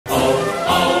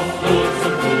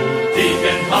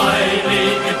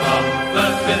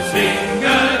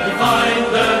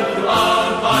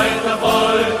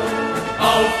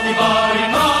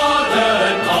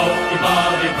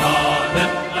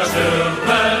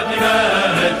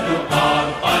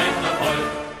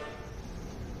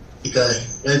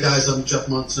guys, I'm Jeff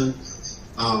Monson.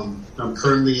 I'm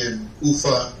currently in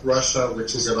Ufa, Russia,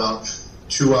 which is about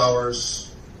 2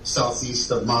 hours southeast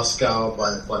of Moscow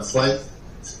by flight.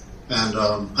 And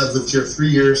I've lived here 3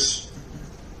 years,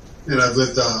 and I've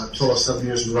lived a total of 7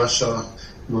 years in Russia.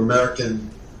 I'm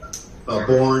American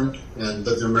born and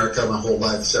lived in America my whole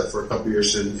life, except for a couple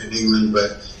years in England.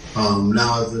 But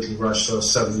now I've lived in Russia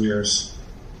 7 years,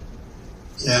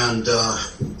 and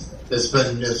it's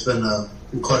been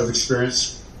quite an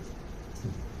experience.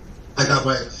 I got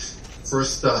my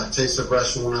first taste of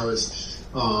Russia when I was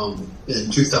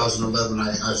in 2011.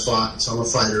 I fought. So I'm a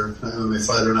fighter. I'm a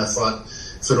fighter, and I fought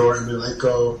Fedor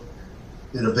Emelianenko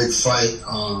in a big fight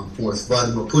with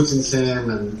Vladimir Putin came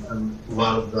and a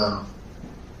lot of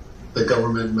the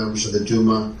government members of the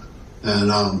Duma,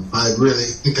 and I really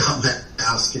got my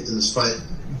ass kicked in this fight.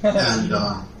 And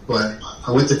but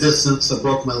I went the distance. I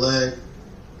broke my leg,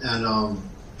 and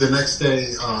the next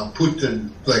day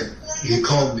Putin, he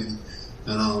called me,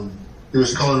 and he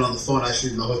was calling on the phone.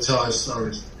 Actually, in the hotel, I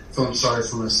started feeling sorry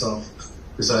for myself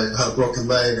because I had a broken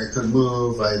leg. I couldn't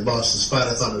move. I lost this fight.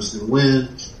 I thought I was going to win,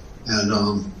 and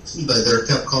they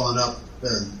kept calling up.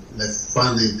 And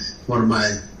finally, one of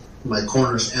my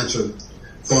corners answered the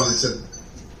phone and said,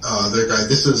 "Their guy,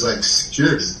 this is like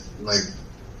security,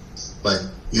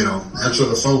 answer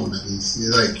the phone." And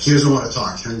he doesn't want to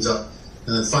talk. Hangs up.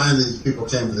 And then finally, people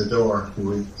came to the door,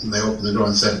 and they opened the door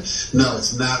and said, "No,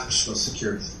 it's national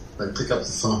security. Pick up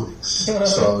the phone."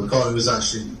 So the caller was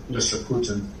actually Mr.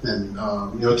 Putin, and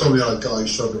told me he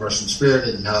showed the Russian spirit,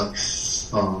 and how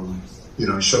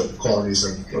showed the qualities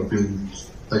of being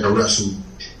like a Russian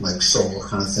soul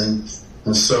kind of thing.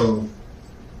 And so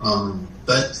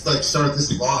that started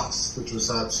this loss, which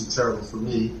was absolutely terrible for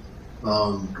me.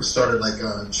 It started like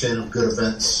a chain of good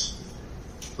events.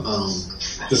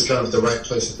 Just kind of at the right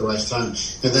place at the right time.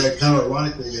 And then kind of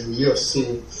ironically in the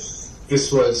UFC,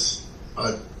 this was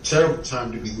a terrible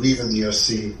time to be leaving the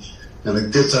UFC and a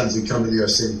good time to come to the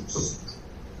UFC.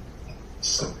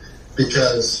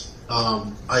 Because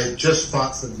I had just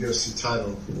fought for the UFC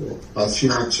title a few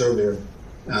months earlier,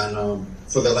 and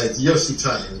for the UFC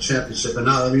title, the championship. And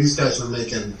now, these guys are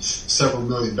making several $1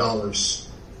 million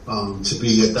to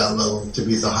be at that level, to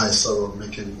be at the highest level of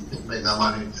making that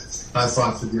money. I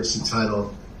fought for the UFC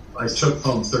title. I took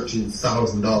home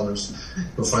 $13,000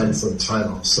 for fighting for the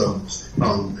title. So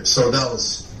that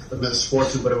was a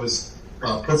misfortune, but it was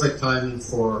perfect timing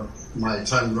for my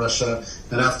time in Russia.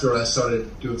 And after I started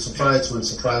doing some fights, when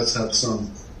some fights had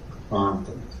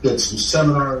did some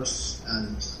seminars,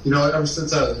 and ever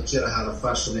since I was a kid, I had a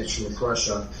fascination with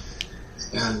Russia,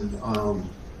 and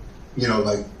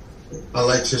I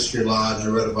liked history a lot, and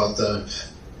I read about that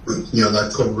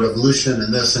Cultural Revolution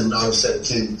and this, and obviously I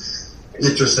became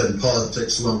interested in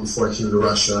politics long before I came to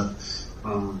Russia.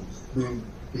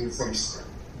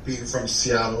 Being from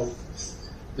Seattle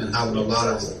and having a lot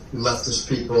of leftist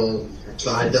people,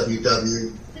 the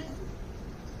IWW,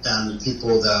 and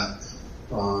people that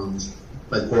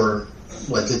were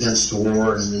against the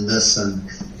war and in this, and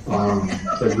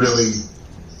it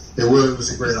really was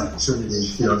a great opportunity,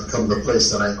 to come to the place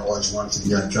that I always wanted to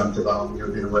be. I dreamt about,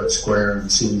 being in Red Square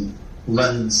and seeing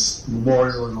Lenin's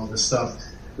memorial and all this stuff.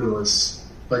 It was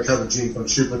kind of a dream come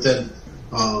true. But then,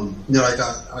 I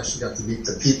actually got to meet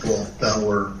the people that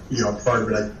were, part of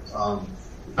it.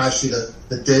 Actually,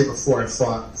 the day before I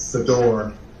fought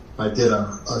Fedor, I did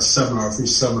a free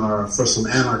seminar for some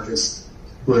anarchists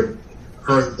who had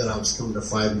heard that I was coming to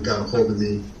fight and got a hold of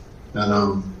me.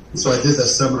 And so I did that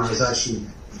seminar. I was actually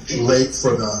late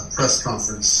for the press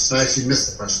conference. I actually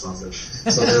missed the press conference,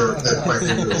 so they're quite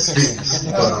into it.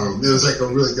 But it was a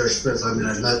really good experience. I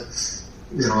met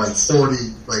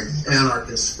 40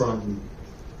 anarchists from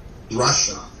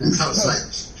Russia, and that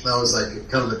was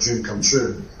kind of a dream come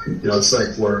true.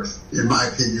 It's where, in my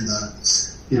opinion,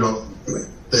 it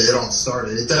all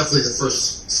started. It definitely the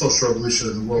first social revolution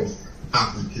in the world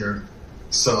happened here.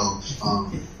 So.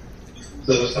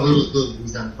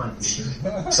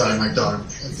 Sorry, my dog.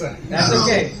 That's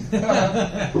okay.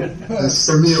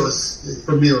 For me, it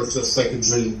was just like a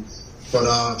dream.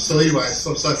 But so anyway,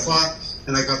 so I fought,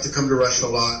 and I got to come to Russia a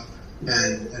lot,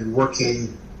 and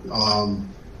working,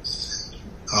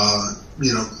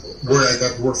 where I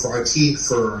got to work for RT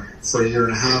for a year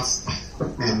and a half,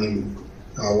 and then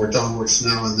we're Donetsk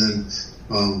now, and then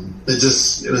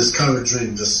it was kind of a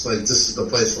dream, just this is the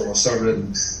place where I started,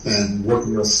 and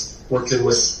working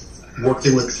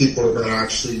with people that are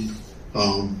actually,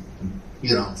 from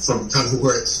kind of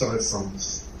where it started from.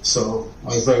 So I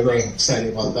was very, very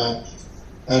excited about that.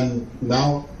 And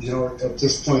now, at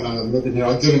this point, I'm living here.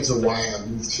 I'll get into why I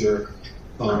moved here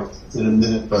in a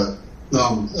minute. But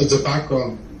as a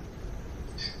background,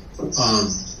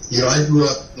 I grew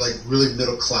up like really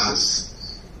middle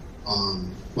class.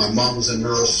 My mom was a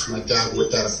nurse. My dad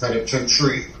worked at a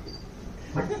penitentiary.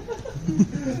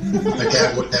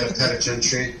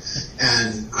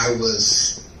 And I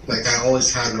was like, I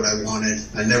always had what I wanted.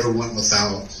 I never went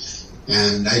without.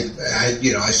 And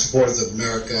I supported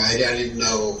America. I didn't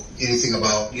know anything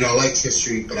about, I liked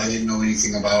history, but I didn't know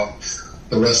anything about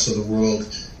the rest of the world,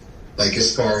 like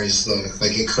as far as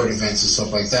the current events and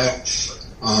stuff like that.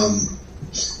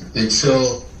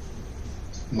 Until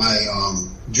my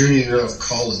junior year of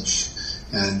college,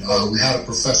 and we had a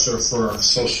professor for a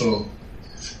social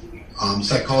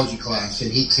psychology class,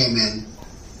 and he came in,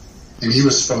 and he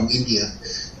was from India,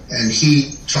 and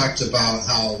he talked about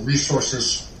how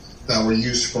resources that were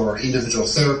used for individual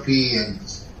therapy and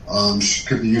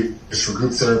could be used for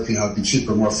group therapy, how it'd be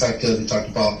cheaper, more effective. He talked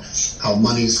about how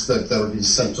monies that would be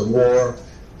sent to war,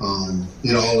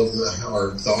 all of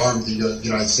the arm of the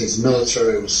United States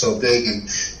military was so big,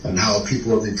 and how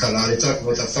people were being cut out. He talked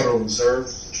about the Federal Reserve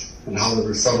and how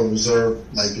the Federal Reserve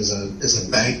is a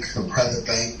bank, a private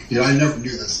bank. I never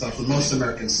knew that stuff, but most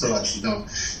Americans still actually don't.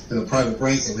 In a private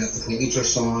bank that we have to pay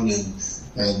interest on,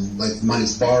 and like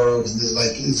money's borrowed, and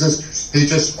it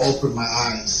just opened my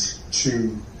eyes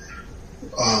to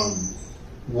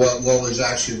what was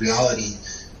actually reality.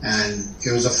 And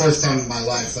it was the first time in my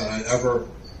life that I'd ever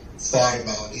thought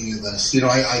about any of this.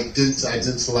 I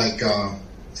didn't like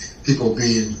people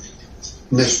being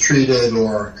mistreated,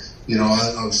 or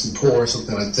I was poor or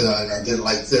something like that. I didn't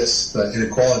like the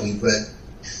inequality, but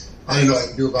I didn't know what I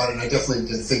could do about it. And I definitely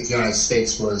didn't think the United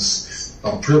States was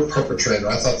a perpetrator.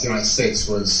 I thought the United States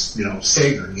was,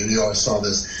 savior. You always saw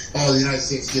this, the United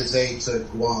States gives aid to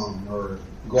Guam or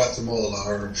Guatemala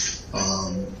or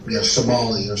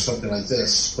Somalia or something like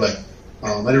this. But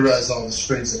I didn't realize all the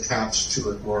strings attached to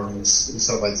it and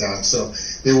stuff like that. So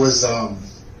it was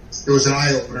an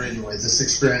eye-opener anyway, this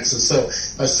experience. And so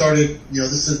I started,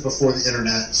 this is before the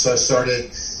internet, so I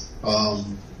started,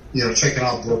 checking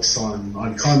out books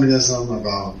on communism,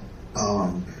 about,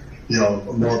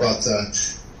 more about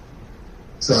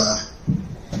the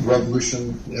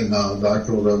revolution and the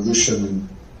October Revolution in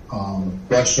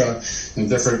Russia and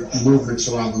different movements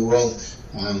around the world.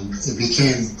 It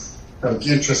became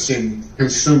interesting,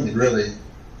 consuming, really.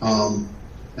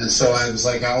 And so I was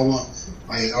like, I was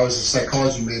a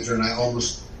psychology major, and I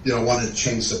almost, wanted to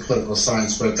change to political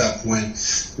science, but at that point,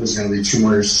 it was going to be 2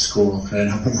 more years of school. I didn't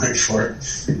have the money for it.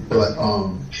 But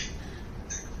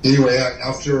anyway,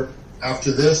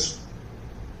 after this,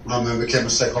 I became a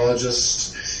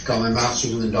psychologist, got my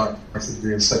master's and then doctorate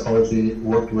degree in psychology,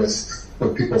 worked with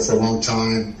people for a long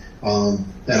time. And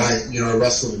I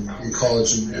wrestled in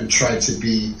college and tried to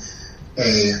be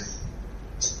a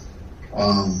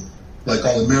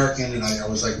All-American, and I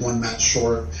was like 1 match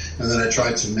short, and then I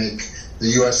tried to make the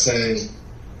USA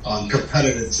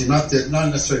competitive team, not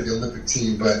necessarily the Olympic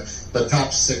team, but the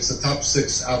top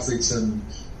six athletes in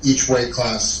each weight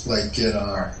class get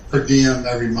per diem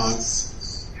every month,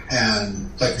 and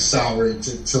like a salary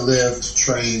to live, to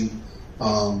train,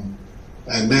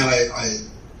 and man,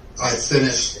 I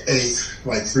finished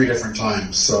 8th 3 different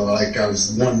times, so I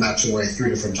was 1 match away 3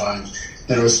 different times.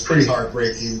 And it was pretty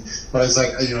heartbreaking. But I was like,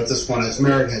 at this point I was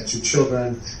married, had 2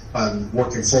 children, I'm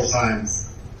working full-time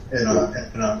in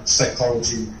a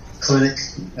psychology clinic,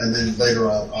 and then later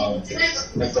a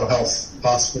mental health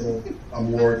hospital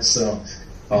ward. So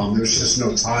there was just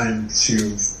no time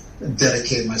to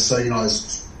dedicate myself. I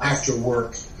was after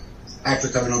work, after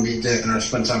coming home, eat dinner,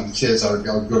 spend time with the kids, I would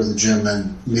go to the gym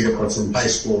and meet up with some high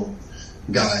school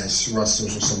guys,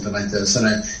 wrestlers or something like this. And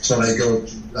when I go,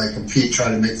 I compete, try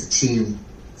to make the team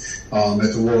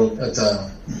at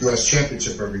the U.S.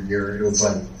 Championship every year. It was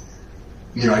like,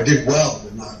 I did well,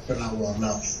 but not well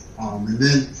enough. And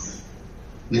then,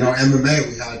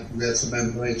 MMA, we had some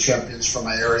MMA champions from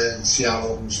my area in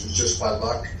Seattle, which was just by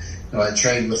luck. I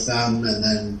trained with them, and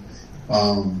then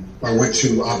I went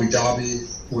to Abu Dhabi,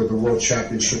 where the World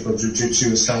Championship of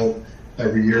Jiu-Jitsu is held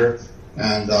every year.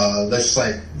 And that's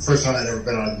first time I'd ever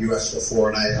been on the U.S. before,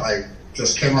 and I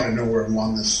just came out of nowhere and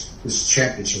won this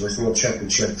championship, this World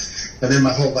Championship. And then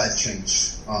my whole life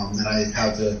changed. And I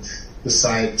had to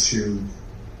decide to,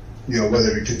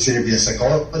 whether to continue to be a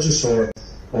psychologist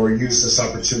or use this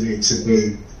opportunity to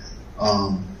be,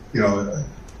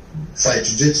 fight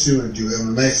jiu-jitsu and do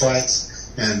MMA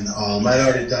fights. And I'd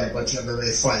already done a bunch of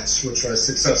MMA fights, which I was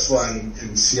successful at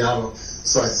in Seattle.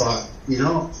 So I thought,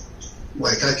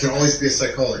 I can always be a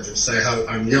psychologist.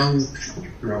 I'm young,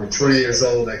 I'm 28 years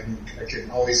old. I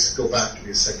can always go back to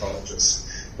be a psychologist,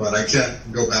 but I can't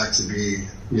go back to be,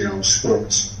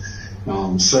 sports.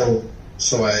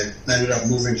 So I ended up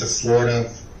moving to Florida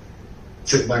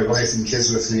took my wife and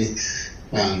kids with me,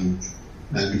 and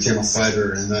became a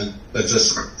fighter. And then that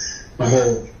just, my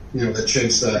whole, that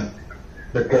changed the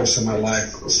course of my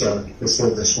life. So before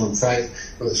this one fight,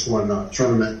 or this one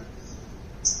tournament.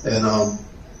 And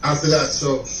after that,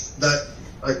 so that,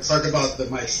 I talk about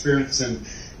my experience in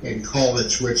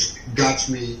college, which got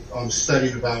me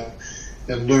studying about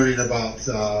and learning about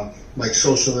like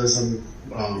socialism,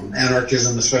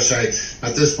 anarchism, especially.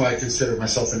 At this point, I consider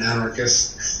myself an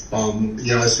anarchist. I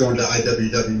was going to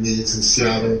IWW meetings in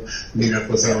Seattle, meeting up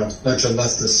with a bunch of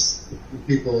leftist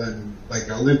people in like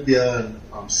Olympia and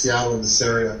Seattle in this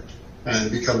area,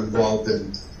 and become involved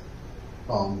in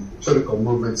political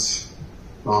movements,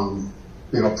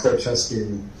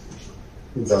 protesting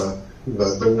the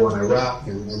war in Iraq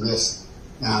and this.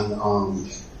 And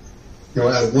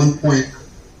at one point,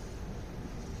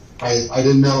 I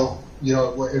didn't know,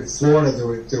 in Florida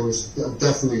there was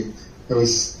definitely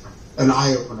an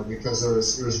eye opener, because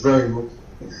it was very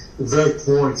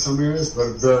poor in some areas,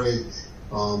 but very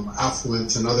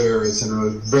affluent in other areas, and it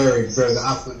was very, the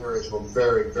affluent areas were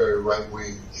very, very right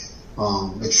wing,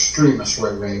 extremist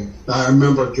right wing. I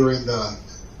remember during the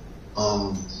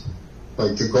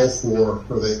the Gulf War,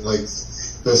 or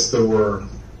there were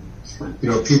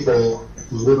people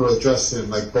literally dressed in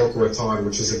like Boca Raton,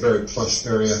 which is a very plush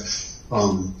area,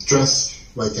 dressed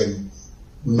like in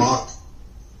mock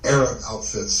Arab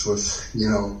outfits with,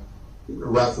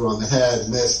 wrapped around the head,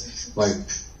 and this, like,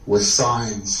 with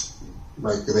signs,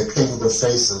 like, they painted their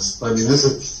faces. I mean, this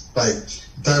is, like,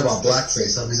 talk about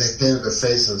blackface. I mean, they painted their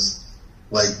faces,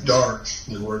 like, dark,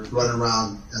 and were running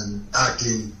around and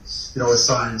acting, with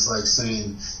signs like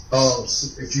saying, oh,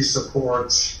 if you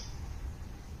support,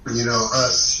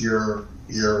 us, you're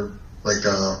like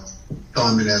a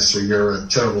communist, or you're a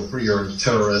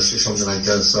terrorist, or something like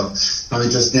that. So, I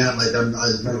mean, just damn, like, I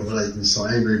remember being so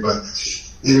angry, but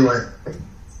anyway,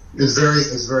 it's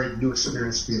very new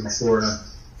experience being in Florida.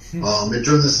 And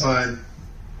during this time,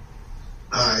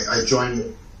 I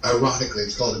joined, ironically,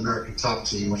 it's called American Top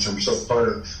Team, which I'm still part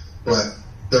of, but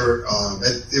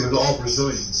it was all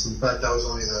Brazilians. In fact, I was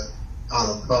only out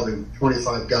of probably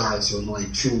 25 guys, there was only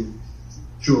two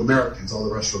Americans, all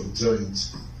the rest were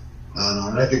Brazilians.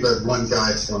 And I think there's one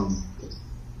guy from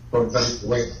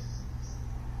Venezuela.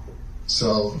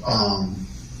 So,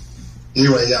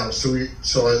 anyway, yeah,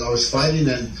 so I was fighting,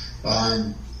 and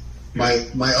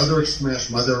my other experience,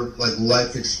 my other like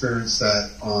life experience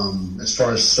that as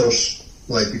far as social,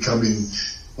 like becoming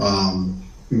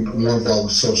more involved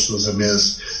with socialism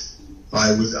is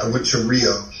I went to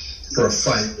Rio for a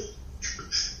fight,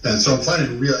 and so I'm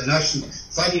fighting in Rio, and actually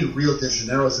fighting in Rio de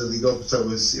Janeiro is illegal, so it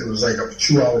was like a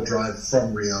 2-hour drive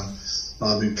from Rio,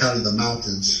 in kind of the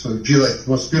mountains. It would be like the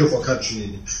most beautiful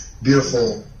country,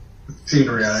 beautiful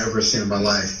scenery I've ever seen in my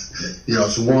life.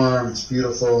 It's warm, it's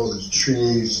beautiful, there's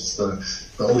trees, it's the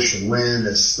ocean wind,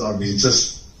 it's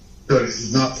just good,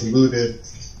 it's not polluted.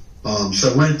 So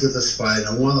I went into this fight,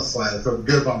 I won the fight, I felt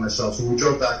good about myself, and we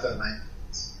drove back that night.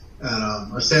 And I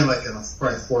was staying like in a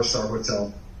probably 4-star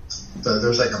hotel.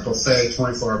 There's like a buffet,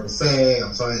 24-hour buffet.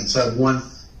 So I had one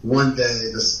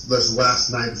day, this last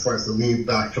night before I have to leave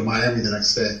back to Miami the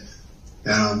next day.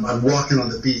 And I'm walking on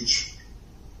the beach,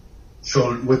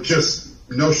 with just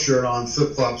no shirt on,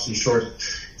 flip-flops and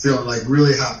shorts, feeling like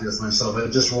really happy with myself. I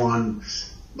just won,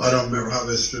 I don't remember how it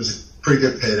was a pretty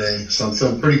good payday, so I'm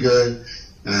feeling pretty good,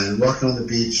 and walking on the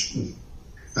beach.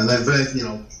 And then,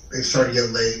 it started to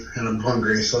get late, and I'm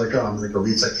hungry, so I'm going to go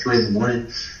eat. It's like 3 in the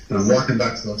morning, and I'm walking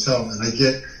back to the hotel, and I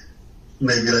get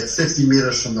maybe like 50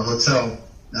 meters from the hotel,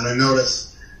 and I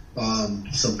notice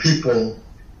some people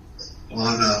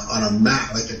on a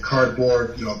mat, like a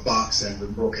cardboard, box that had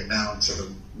been broken down to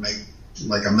make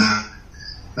like a mat,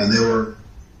 and they were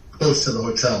close to the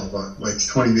hotel, about like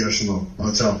 20 meters from the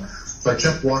hotel. So I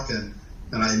kept walking,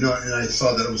 and I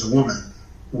saw that it was a woman.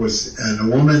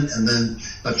 And then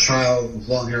a child with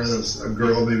long hair, that was a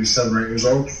girl, maybe 7 or 8 years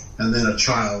old, and then a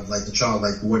child, like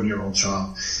 1-year-old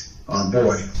child,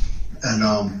 boy.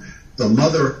 And the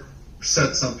mother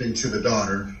said something to the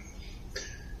daughter,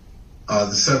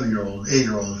 the 7-year-old,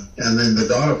 8-year-old, and then the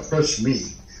daughter approached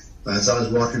me as I was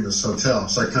walking to this hotel.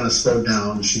 So I kind of slowed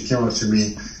down, and she came up to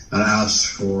me and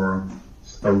asked for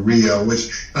a Rio,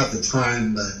 which at the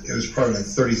time, it was probably like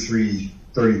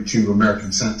 32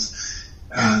 American cents.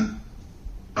 And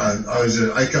I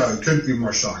couldn't be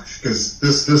more shocked, because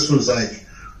this was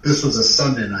a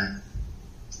Sunday night,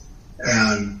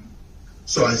 and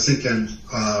so I was thinking,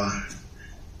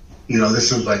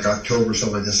 this was like October,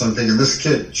 something like this. I'm thinking this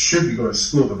kid should be going to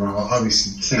school tomorrow.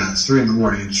 Obviously, he can't. It's 3 in the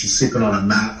morning, and she's sleeping on a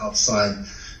mat outside,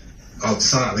 like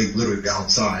literally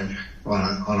outside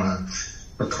on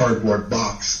a cardboard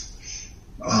box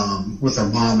with her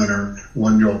mom and her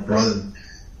 1-year-old brother.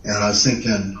 And I was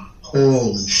thinking,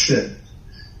 holy shit,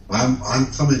 I'm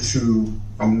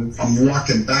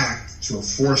walking back to a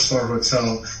 4-star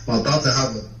hotel. I'm about to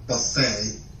have a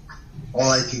buffet, all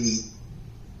I can eat.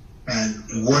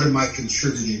 And what am I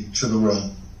contributing to the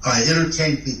world? I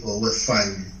entertain people with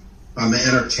fighting. I'm an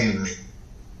entertainer.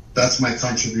 That's my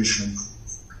contribution.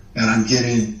 And I'm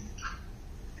getting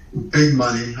big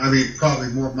money. I mean, probably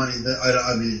more money than,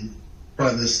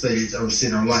 probably this lady's ever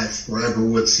seen in her life or ever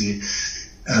would see.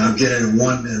 And I'm getting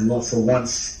one for one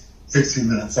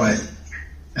 15-minute fight.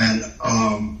 And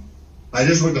I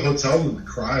just went to the hotel room and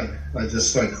cried. I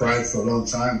cried for a long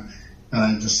time. And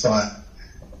I just thought,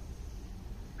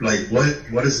 like,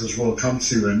 what does this world come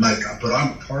to? And but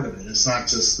I'm a part of it. It's not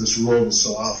just this world is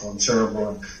so awful and terrible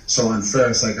and so unfair.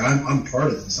 It's like I'm part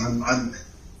of this. I'm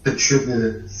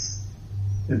contributed.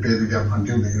 And baby, I'm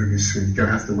doing the interview, so you're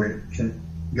gonna have to wait. Okay,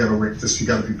 you gotta wait. You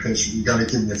gotta be patient. You gotta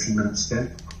give me a few minutes. Okay.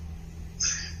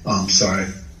 Sorry.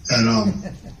 And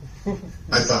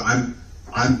I thought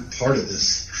I'm part of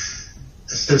this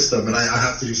system, and I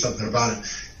have to do something about it.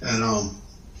 And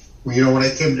when I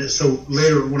came to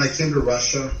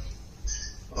Russia,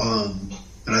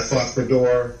 and I fought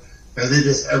Fedor, and then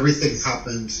just everything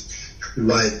happened.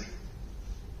 Like,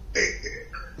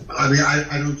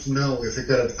 I don't know if it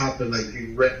could have happened, like,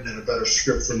 being written in a better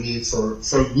script for me for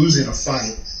losing a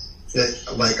fight.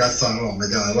 I thought, oh my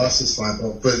God, I lost this fight,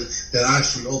 but it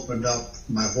actually opened up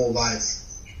my whole life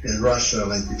in Russia,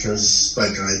 because I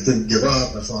didn't give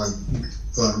up. I fought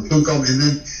Punkom, and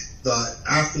then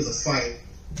after the fight,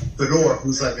 Fedor,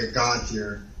 who's like a god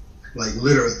here,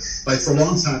 literally, for a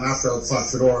long time after I fought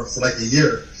Fedor for a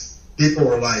year, people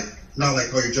were like, not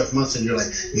like, oh, you're Jeff Monson, you're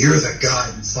the guy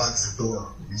who fought Fedor.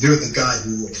 You're the guy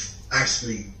who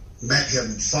actually met him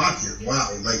and fought here. Wow,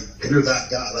 you're that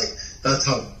guy. That's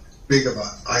how big of an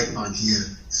icon he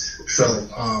is. So,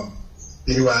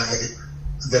 anyway,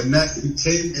 he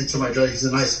came into my dressing. He's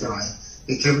a nice guy.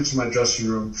 He came into my dressing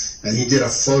room and he did a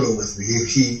photo with me.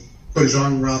 He put his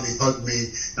arm around me, hugged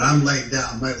me, and I'm laying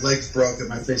down. My leg's broken,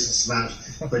 my face is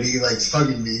smashed, but he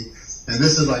hugging me. And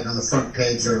this is on the front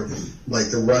page of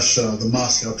the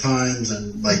Moscow Times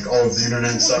and all of the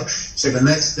internet and stuff. So the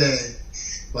next day,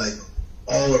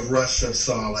 all of Russia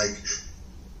saw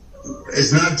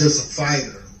it's not just a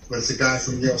fighter, but it's a guy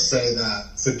from USA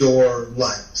that Fedor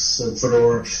likes, and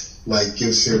Fedor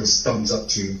gives his thumbs up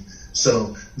to.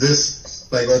 So this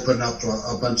opened up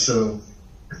a bunch of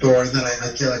doors. And then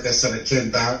I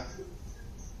came back.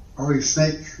 Oh, you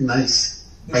snake, nice.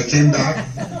 I came back.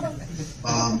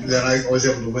 Then I was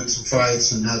able to win some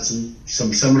fights and had some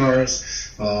seminars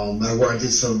where I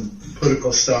did some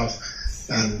political stuff,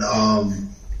 and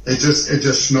it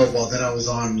just snowballed. Then I was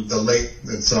on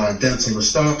Dancing with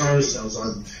Stars. I was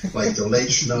on the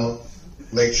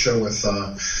late show with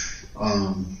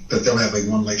but they'll have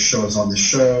one late show. I was on the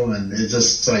show, and it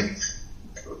just I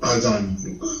was on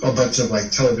a bunch of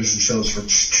television shows for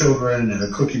children and a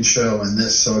cooking show and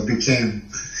this, so it became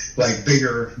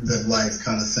bigger than life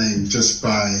kind of thing, just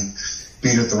by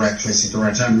being at the right place at the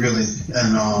right time, really.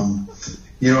 And and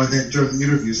then during the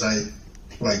interviews, I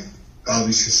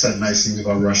obviously said nice things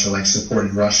about Russia,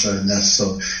 supporting Russia and this.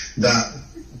 So that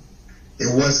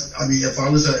it was. If I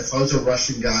was a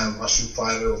Russian guy, a Russian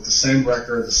fighter with the same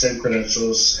record, the same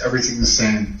credentials, everything the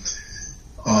same,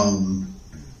 none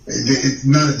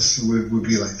of this would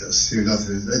be like this.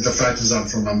 The fact is, I'm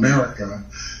from America,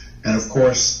 and of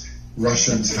course,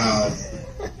 Russians have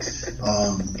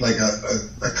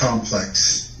a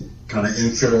complex, kind of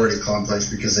inferiority complex,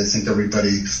 because they think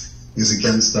everybody is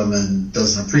against them and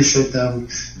doesn't appreciate them,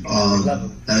 and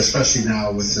especially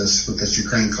now with this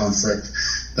Ukraine conflict,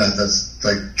 that's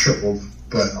tripled.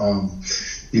 But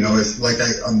if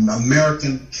an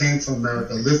American came from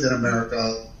America, lived in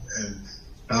America, and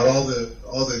had all the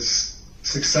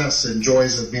success and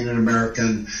joys of being an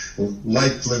American,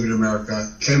 liked living in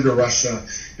America, came to Russia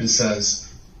and says,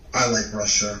 I like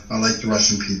Russia, I like the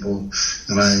Russian people,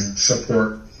 and I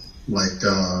support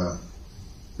the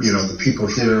people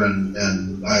here, and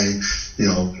I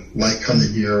like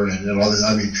coming here and all this.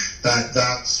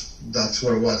 That's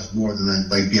what it was, more than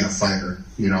being a fighter.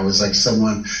 It was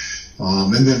someone,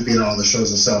 and then being on all the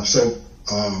shows and stuff. So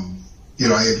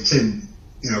I became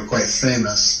quite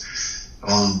famous.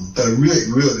 But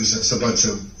really was just a bunch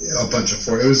of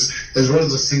for. It was one of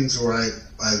those things where I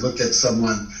look at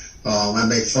someone I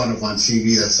make fun of on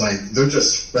TV that's they're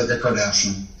just like a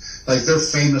Kardashian. They're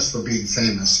famous for being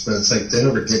famous, but it's they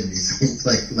never did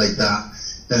anything like that.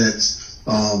 And it's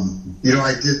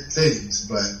I did things,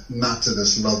 but not to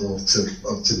this level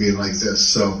to being like this.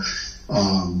 So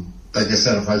like I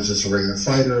said, if I was just a regular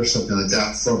fighter or something like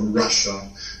that from Russia,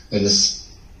 it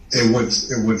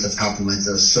wouldn't have happened like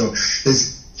this. So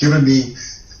it's given me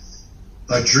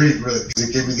a dream, really, because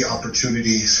it gave me the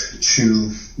opportunities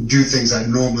to do things I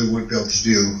normally wouldn't be able to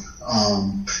do,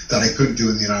 that I couldn't do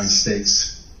in the United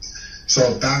States.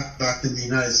 So back in the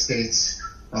United States,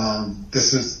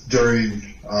 this is during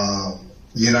the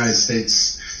United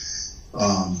States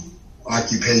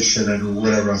occupation and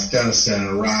whatever, Afghanistan,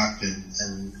 Iraq,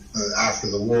 and after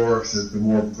the war, the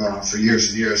war went on for years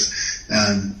and years.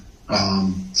 And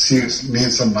me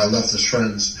and some of my leftist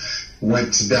friends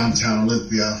went to downtown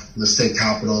Olympia, the state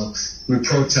capital. We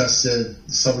protested.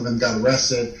 Some of them got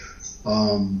arrested.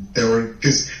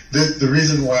 Because the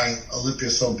reason why Olympia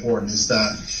is so important is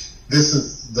that this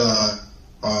is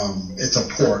it's a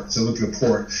port, it's Olympia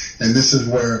port, and this is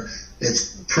where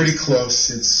it's pretty close.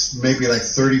 It's maybe like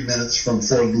 30 minutes from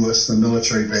Fort Lewis, the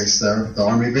military base there, the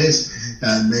Army base,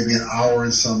 and maybe an hour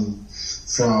and some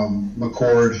from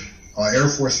McCord Air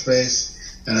Force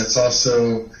Base, and it's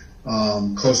also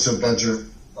close to a bunch of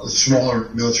smaller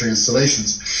military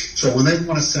installations. So when they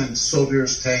want to send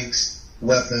soldiers, tanks,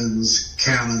 weapons,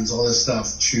 cannons, all this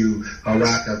stuff to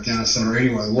Iraq, Afghanistan, or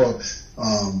anywhere in the world,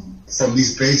 from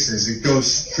these bases, it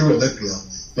goes through Olympia.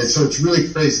 And so it's really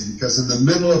crazy because in the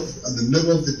middle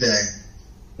of the day,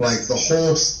 like the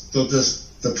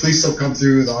police will come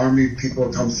through, the army people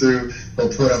will come through, they'll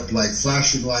put up like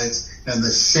flashing lights, and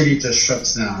the city just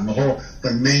shuts down.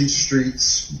 The main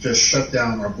streets just shut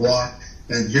down or blocked,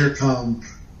 and here come,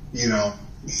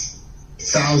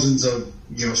 thousands of,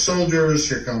 soldiers,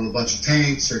 here come a bunch of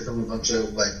tanks, here come a bunch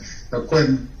of like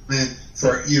equipment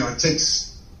for, it takes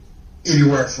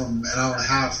anywhere from an hour and a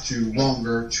half to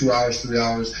longer, 2 hours, 3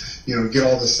 hours, get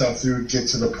all this stuff through, get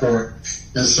to the port.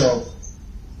 And so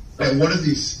at one of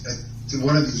these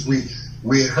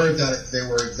we had heard that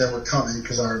they were coming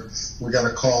because we got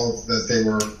a call that they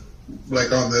were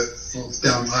like on the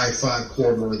down I-5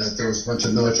 corridor, that there was a bunch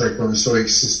of military equipment, so we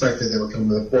suspected they were coming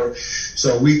to the port.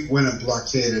 So we went and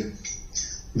blockaded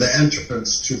the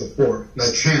entrance to the port,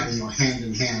 like hand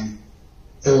in hand,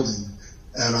 holding.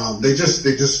 And they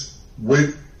just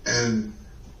went and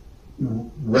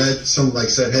read something like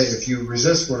said, hey, if you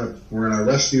resist, we're gonna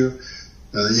arrest you.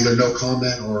 Either no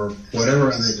comment or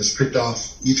whatever, and they just picked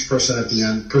off each person at the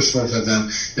end,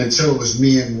 until it was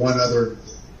me and one other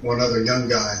young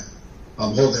guy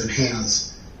holding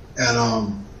hands.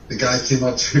 And the guy came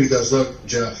up to me, he goes, look,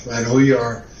 Jeff, I know who you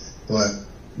are, but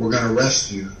we're going to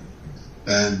arrest you.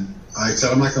 And I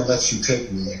said, I'm not going to let you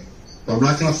take me. But I'm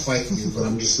not going to fight you, but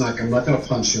I'm not going to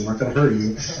punch you, I'm not going to hurt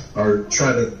you, or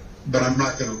try to, but I'm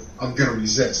going to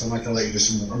resist. I'm not going to let you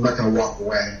I'm not going to walk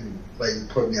away and let you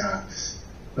put me in a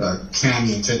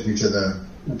canyon and take me to the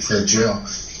jail.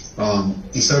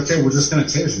 He said, okay, we're just going to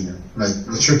tase you. Like,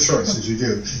 it's your choice, as you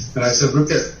do. And I said,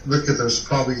 look at, there's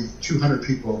probably 200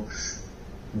 people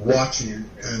watching,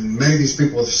 and many of these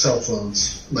people with cell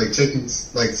phones, like taking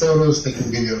like photos,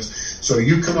 taking videos. So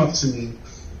you come up to me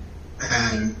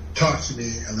and talk to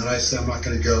me, and then I say I'm not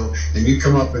going to go, and you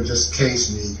come up and just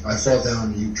tase me. I fall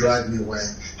down, and you drag me away.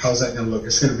 How's that going to look?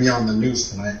 It's going to be on the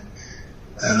news tonight.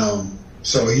 And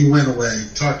so he went away,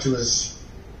 talked to his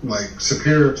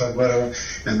superior, talked whatever,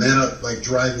 and then like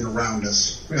driving around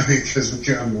us, because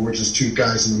we're just two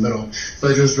guys in the middle. So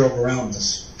they just drove around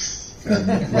us, and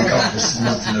we accomplished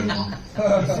nothing at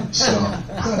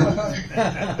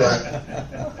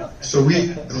all. So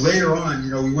we later on,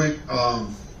 we went.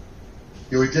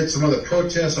 We did some other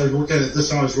protests. I was working at this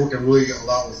time. I was working really a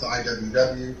lot with the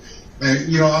IWW,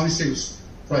 and obviously it was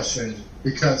frustrating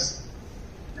because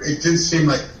it didn't seem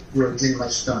like we were getting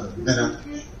much done,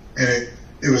 and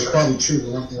it was probably true.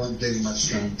 We weren't getting much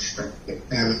done,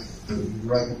 and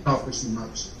we accomplishing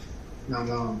much.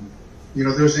 And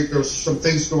there's some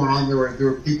things going on. There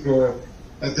were people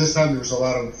at this time. There was a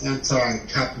lot of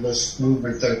anti-capitalist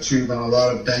movement there too. And a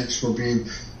lot of banks were being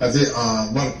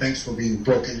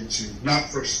broken into,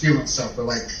 not for stealing stuff, but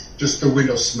like just the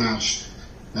windows smashed,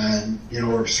 and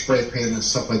or spray paint and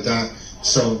stuff like that.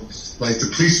 So like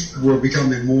the police were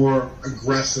becoming more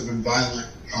aggressive and violent,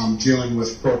 dealing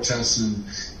with protests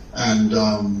and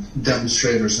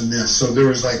demonstrators and this. So there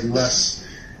was like less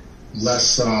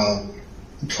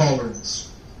tolerance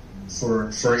for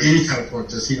any kind of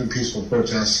protest, even peaceful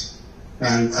protests.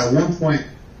 And at one point,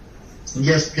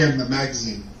 ESPN, the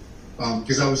magazine,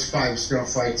 because I was going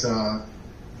to fight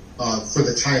for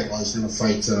the title. I was going to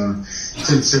fight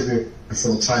Tim Civic for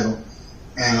the title.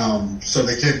 And so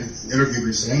they came and interviewed me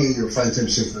and said, hey, you're fighting Tim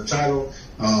Civic for the title.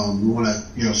 We want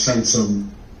to send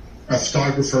a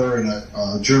photographer and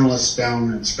a journalist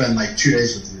down and spend like 2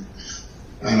 days with you.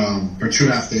 and or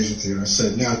 2.5 days with you. And I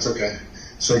said, yeah, it's okay.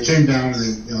 So I came down and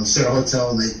they, stayed at a hotel,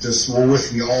 and they just were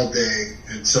with me all day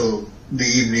until the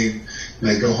evening. And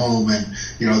I go home, and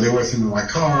they were with me in my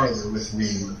car. They were with me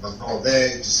all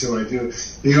day to see what I do.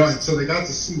 And so they got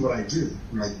to see what I do.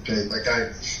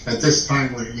 At this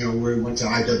time when we went to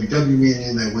IWW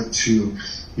meeting, I went to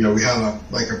we had a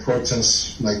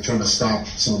protest trying to stop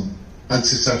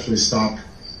unsuccessfully stop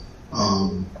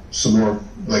some more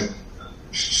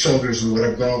soldiers and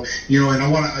whatever. And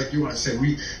I do want to say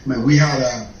we had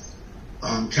a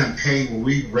campaign where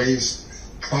we raised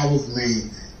probably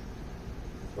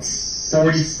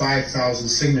 45,000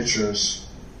 signatures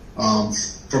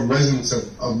from residents of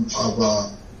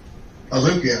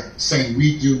Olympia saying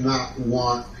we do not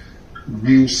want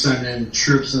you sending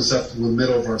troops and stuff to the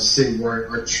middle of our city where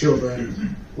our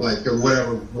children or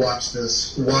whatever watch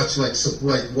this, you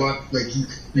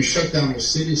shut down your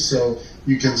city so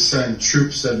you can send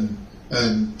troops and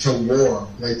to war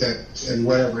like that and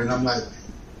whatever. And I'm like,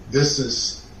 this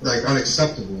is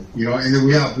unacceptable, And then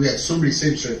we had so many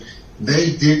signatures.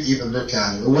 They didn't even look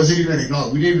at it. It wasn't even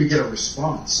acknowledged. We didn't even get a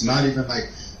response. Not even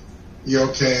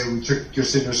okay, we took your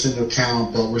signatures into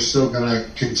account, but we're still going to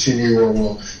continue, or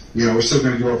we're still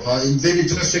going to do our part. And they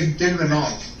just didn't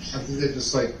acknowledge. I think they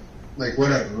just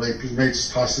whatever, they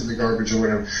just tossed it in the garbage or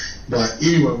whatever. But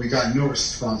anyway, we got no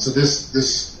response. So this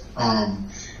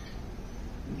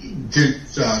didn't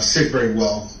sit very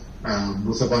well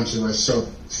with a bunch of us. So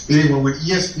anyway, when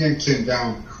ESPN came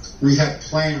down, we had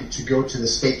planned to go to the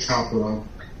state capitol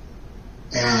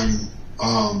and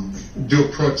do a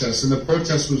protest. And the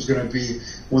protest was going to be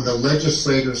when the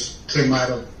legislators came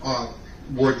out of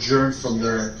were adjourned from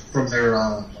their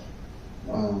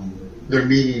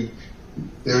meeting.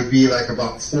 It would be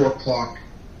about 4 o'clock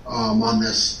on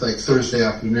this Thursday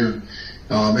afternoon,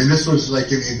 and this was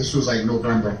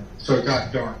November, so it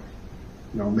got dark,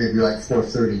 maybe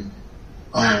 4:30.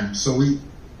 So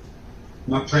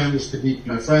my plan was to meet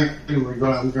my friend. We're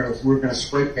going to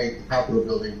spray paint the Capitol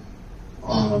building.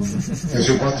 And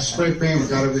so we bought the spray paint. We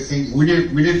got everything. We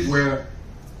didn't wear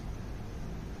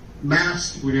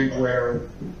masks. We didn't wear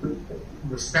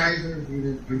disguises. We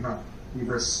didn't do nothing. We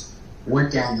just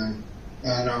went down there.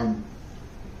 And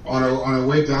on our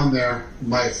way down there,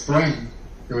 my friend,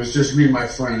 it was just me and my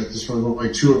friend. At this point,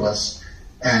 only two of us.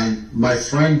 And my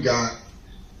friend got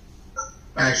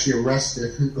actually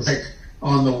arrested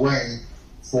on the way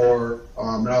for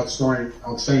an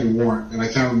outstanding warrant, and I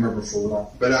can't remember for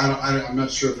what. But I'm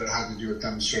not sure if it had to do with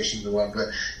demonstrations or what. But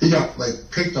he got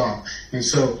picked off, and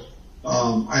so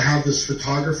I have this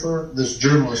photographer, this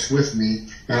journalist with me,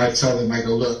 and I tell them, I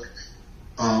go, look,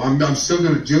 I'm still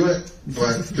going to do it,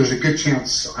 but there's a good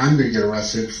chance I'm going to get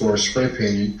arrested for spray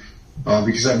painting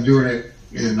because I'm doing it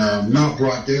in not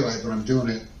broad daylight, but I'm doing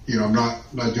it. I'm not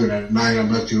doing it at night. I'm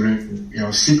not doing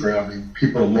it, secret. I mean,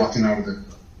 people are walking out of the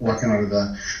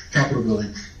Capitol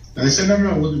building. And they said, no,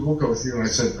 we'll go with you. And I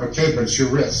said, okay, but it's your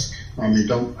risk. I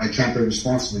can't be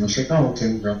responsible. And I said, oh, okay,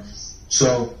 we'll go.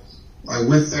 So I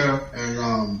went there,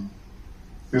 and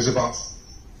it was about,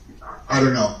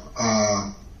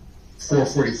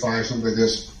 4:45, something like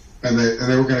this. And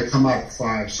they were going to come out at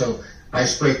 5. So I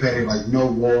spray painted no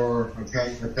war. I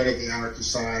painted the anarchy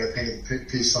side. I painted the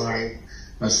peace side.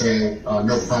 I say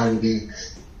no poverty.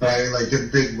 But I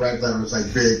did big red letters,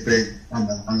 big on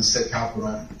the state capitol,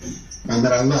 and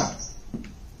then I left.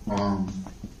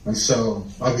 And so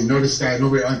noticed that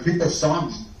nobody, people saw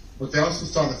me, but they also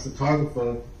saw the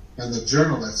photographer and the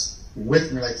journalist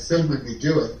with me, filming me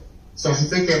do it. So I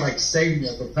think they saved me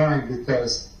at the time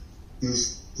because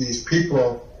these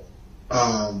people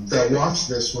that watched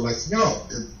this were no,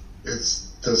 it's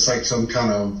just some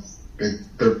kind of.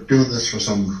 They're doing this for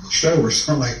some show or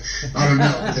something. I don't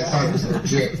know. They thought it was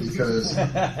legit because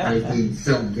I was being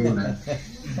filmed doing it.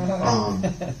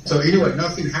 So anyway,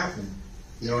 nothing happened.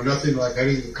 Nothing I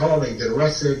didn't call. They didn't get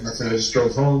arrested. Nothing. I just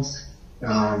drove home.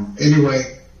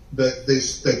 Anyway,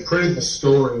 they printed the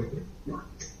story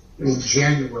in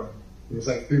January. It was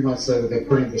 3 months later. They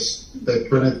printed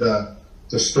the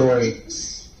story,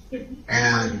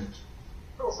 and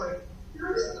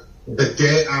the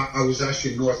day I was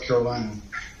actually in North Carolina,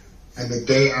 and the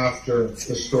day after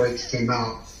the story came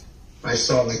out, I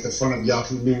saw the front of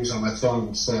Yahoo News on my phone.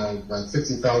 It said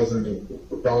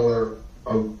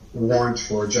 $50,000 warrant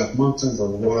for Jeff Monson, blah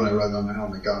blah blah. And I read on oh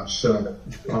my gosh. So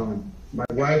my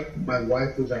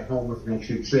wife was at home with my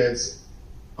 2 kids,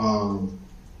 and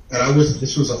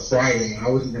this was a Friday, and I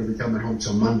wasn't going to be coming home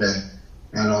till Monday,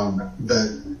 and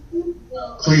the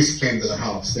police came to the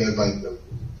house. They had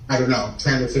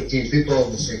 10 or 15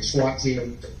 people, the same SWAT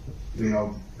team,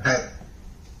 had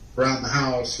around the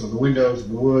house, from the windows,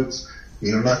 in the woods.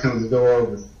 knocking on the door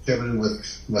with Kevin with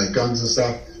like guns and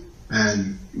stuff.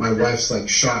 And my wife's like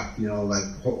shocked, like,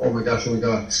 oh my gosh,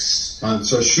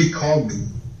 so she called me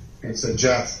and said,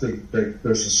 Jeff, there's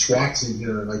a SWAT team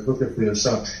here, like, looking for your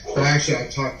stuff. So actually, I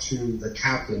talked to the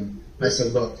captain. I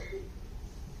said, look,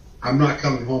 I'm not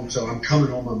coming home, so I'm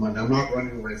coming home on Monday. I'm not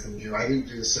running away from you. I didn't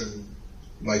do this in,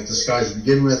 like, disguise to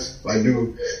begin with. I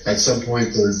knew at some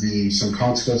point there would be some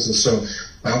consequences, so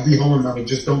I'll be home on Monday.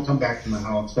 Just don't come back to my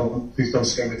house. Please don't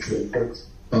scare my kids.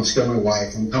 Don't scare my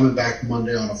wife. I'm coming back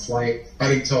Monday on a flight. I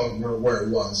didn't tell them where it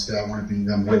was, because I wanted to be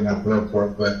them waiting at the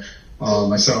airport, but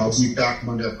I said I'll be back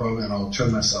Monday, I promise, and I'll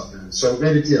turn myself in. So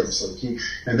they made a deal. So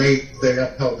they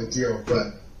upheld the deal,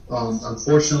 but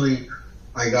unfortunately,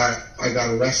 I got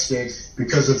arrested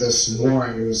because of this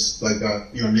warrant. It was like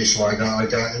nationwide. I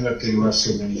ended up getting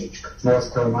arrested in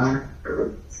North Carolina,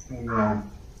 and I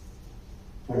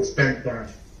spent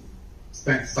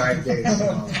 5 days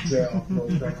in jail.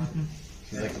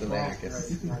 Like the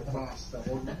Americans.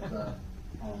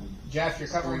 Jeff, you're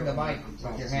covering the mic with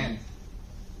your hand.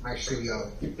 Actually,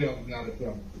 keep filming me out of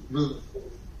film.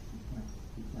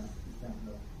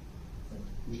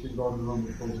 You can go in the room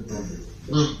before the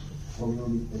door.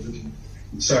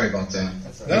 Sorry about that.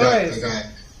 Right. I got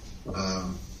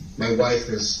my wife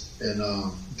is in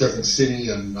a different city,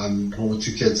 and I'm home with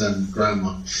 2 kids and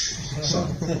grandma. So,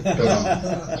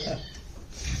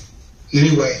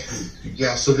 anyway,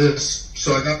 yeah. So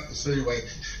anyway,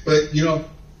 but and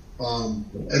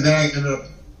then I ended up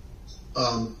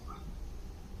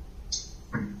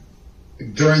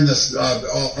during this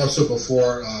also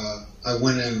before I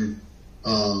went in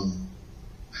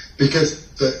because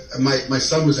my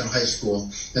son was in high school,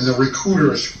 and the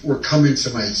recruiters were coming to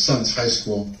my son's high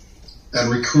school and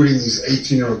recruiting these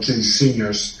 18-year-old kids,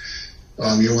 seniors,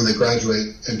 when they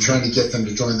graduate, and trying to get them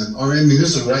to join them.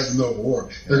 This is right in the middle of a war.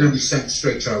 They're going to be sent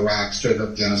straight to Iraq, straight to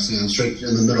Afghanistan, straight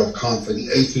in the middle of conflict. The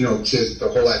 18-year-old kids, their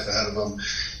whole life ahead of them,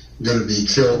 going to be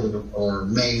killed or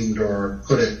maimed or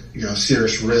put at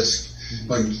serious risk.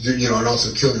 And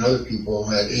also killing other people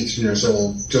at 18 years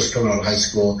old, just coming out of high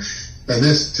school. And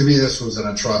to me, this was an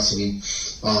atrocity.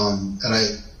 And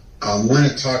I went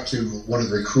and talked to one of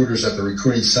the recruiters at the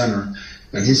recruiting center,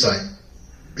 and he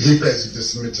basically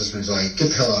dismissed me. He's like, get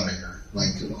the hell out of here.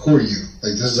 Like, who are you?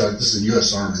 Like, this is the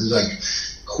U.S. Army. He's like,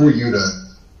 who are you to,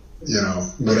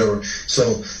 whatever.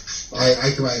 So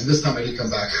I come out, and this time I didn't come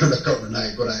back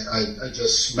overnight, but I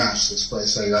just smashed this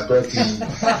place. I broke in,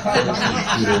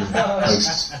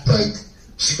 like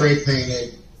spray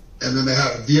painted, and then they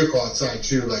had a vehicle outside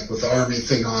too, like with the army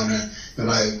thing on it, and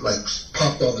I like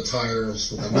popped all the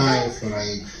tires with a knife, and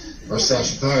I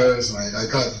slashed the tires, and I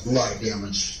got a lot of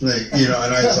damage, and I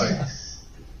was like,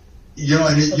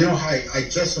 how I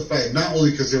justified it, not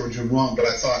only because they were doing wrong, but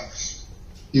I thought,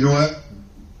 you know what?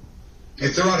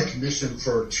 If they're out of commission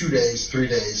for 2 days, 3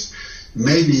 days,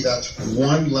 maybe that's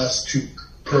 1 less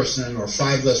person or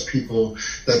 5 less people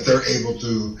that they're able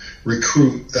to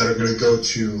recruit that are going to go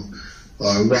to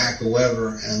Iraq or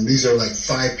whatever. And these are like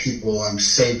 5 people I'm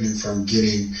saving from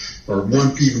getting, or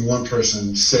even one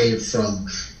person saved from,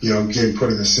 getting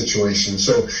put in this situation.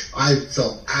 So I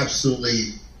felt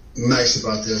absolutely nice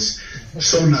about this.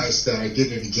 So nice that I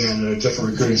did it again at a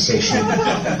different recruiting station a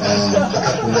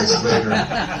couple of days later.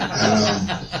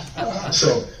 And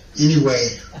so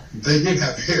anyway, they did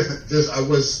have this.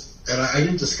 I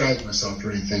didn't disguise myself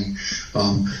or anything.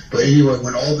 But anyway,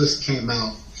 when all this came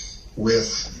out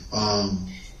with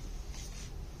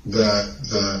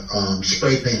the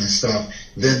spray paint and stuff,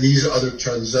 then these other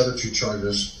 2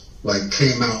 charges like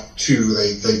came out too.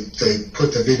 They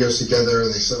put the videos together.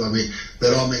 They said,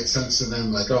 that all made sense to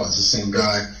them. Like, oh, it's the same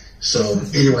guy. So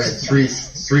anyway, 3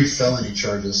 felony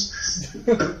charges.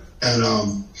 And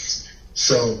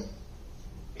so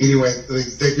anyway,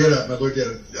 they did my lawyer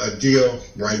did a deal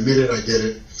where I admitted I did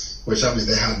it, which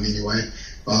they had me anyway.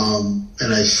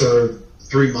 And I served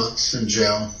 3 months in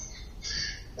jail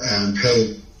and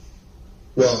paid.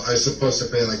 Well, I was supposed to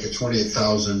pay like a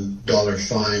 $28,000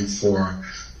 fine for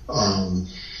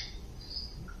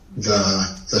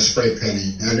the spray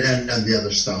painting and the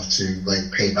other stuff to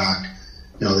like pay back,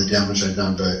 the damage I'd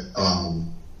done. But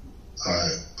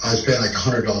I was paying like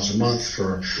 $100 a month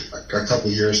for like a couple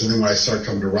of years, and then when I started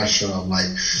coming to Russia, I'm like,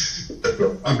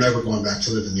 I'm never going back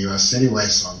to live in the U.S. anyway,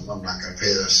 so I'm not going to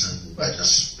pay this, and I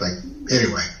just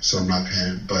anyway, so I'm not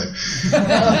paying it. But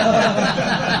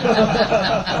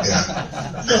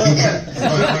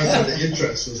yeah, the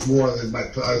interest was more than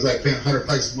I was like paying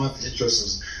 $100 a month. The interest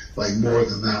was like more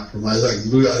than that.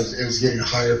 It was getting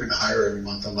higher and higher every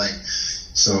month. I'm like, I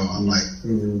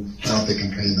don't think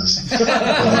I'm paying this.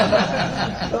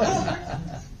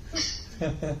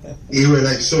 anyway,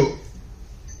 like, so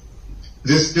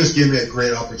this gave me a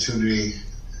great opportunity.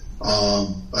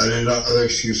 Another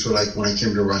excuse for like when I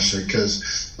came to Russia,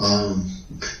 because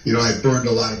you know, I burned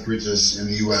a lot of bridges in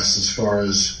the U.S. as far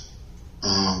as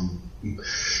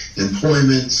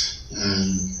employment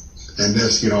and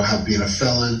this, you know, being a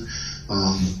felon,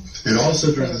 and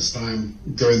also during this time,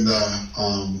 during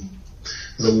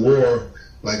the war,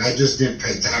 like I just didn't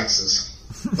pay taxes.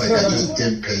 Like I just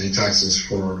didn't pay any taxes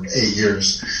for 8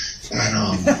 years.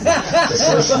 And the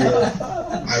first year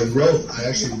I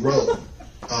actually wrote,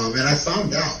 and I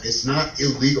found out it's not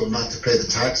illegal not to pay the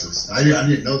taxes. I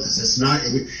didn't know this.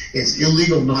 It's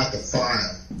illegal not to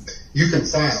file. You can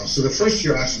file. So the first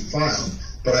year I actually filed,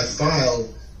 but I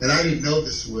filed, and I didn't know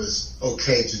this was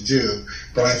okay to do,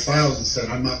 but I filed and said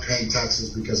I'm not paying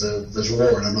taxes because of this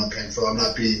war, and I'm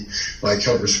not being like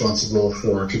held responsible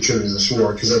for contributing to this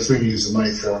war, because that's what you use the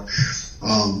money for.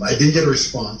 I did get a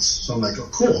response, so I'm like, oh,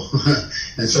 cool.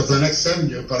 And so for the next 7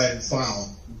 years, but I didn't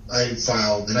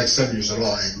file the next 7 years at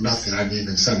all. Nothing. I didn't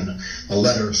even send a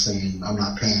letter saying I'm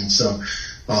not paying. So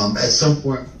at some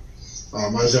point, I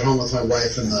was at home with my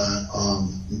wife, and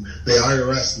the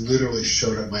IRS literally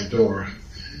showed at my door,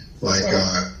 like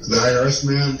the IRS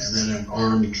man, and then an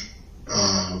armed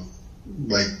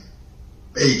like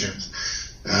agent,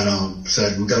 and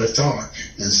said we got to talk.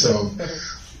 And so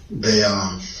they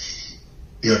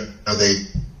they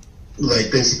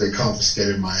like basically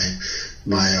confiscated my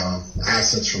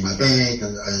assets from my bank,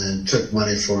 and took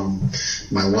money from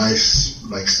my wife's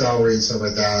like salary and stuff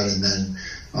like that, and then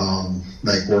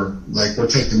we're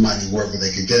taking money wherever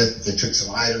they could get it. They took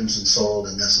some items and sold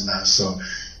and this and that. So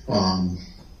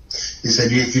he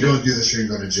said, if you don't do this, you're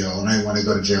going to go to jail. And I didn't want to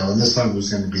go to jail. And this time it was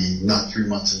going to be not 3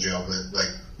 months in jail, but like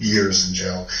years in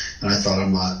jail. And I thought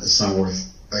it's not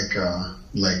worth like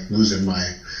losing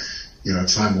my, you know,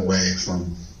 time away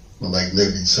from like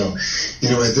living. So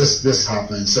anyway, this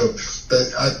happened. So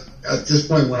at this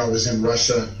point when I was in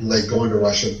Russia, like going to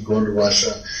Russia,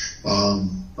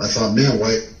 I thought, man,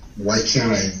 why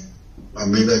can't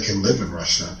maybe I can live in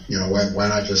Russia? You know, why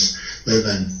not just live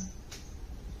in?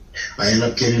 I ended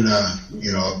up getting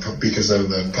because of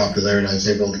the popularity, I was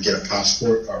able to get a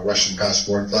passport, a Russian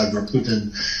passport. Vladimir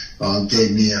Putin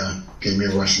gave me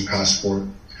a Russian passport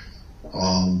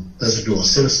as a dual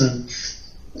citizen,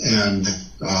 and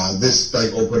this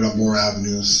like opened up more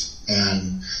avenues.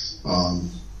 And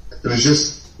it was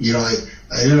just, you know,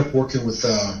 I ended up working with,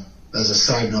 as a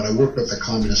side note, I worked with the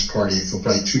Communist Party for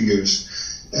like 2 years,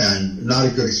 and not a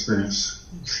good experience.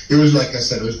 It was, like I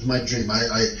said, it was my dream.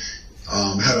 I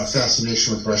had a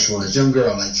fascination with Russia when I was younger.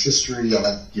 I liked history. I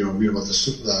liked, you know, read about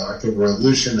the October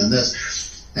Revolution and this.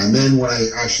 And then when I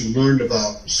actually learned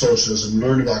about socialism,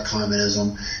 learned about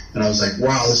communism, and I was like,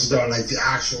 wow, this is not like the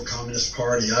actual Communist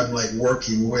Party I'm like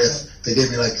working with. They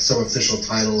gave me like some official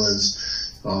title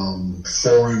as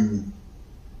foreign,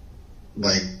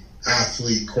 like,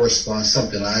 athlete correspondent,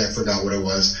 something, I forgot what it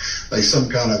was, like some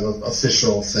kind of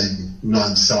official thing,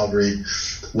 non-salaried,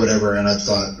 whatever. And I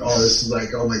thought, oh, this is like,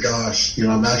 oh my gosh, you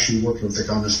know, I'm actually working with the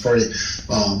Communist Party.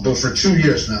 But for 2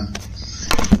 years, man,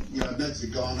 you know, I met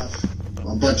Ziganov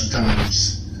a bunch of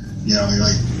times, you know,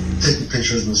 like taking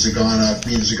pictures with Ziganov,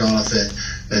 meeting Ziganov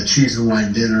at cheese and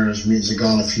wine dinners, meeting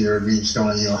Ziganov here, meeting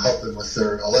Ziganov, you know, helping with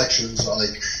their elections,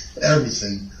 like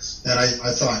everything. And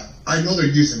I thought, I know they're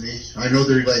using me. I know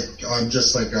they're like, I'm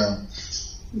just like a,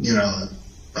 you know,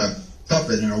 a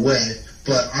puppet in a way,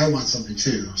 but I want something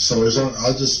too. So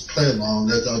I'll just play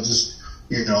along. I'll just,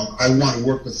 you know, I want to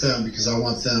work with them because I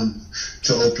want them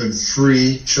to open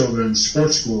free children's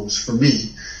sports schools for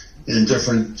me in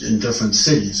different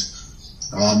cities.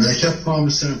 And they kept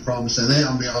promising and promising.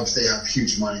 Obviously they have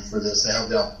huge money for this. They have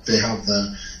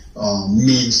the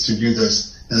means to do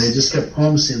this. And they just kept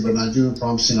promising, but not doing,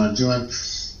 promising, not doing.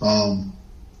 And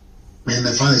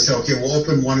then finally said, okay, we'll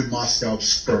open one in Moscow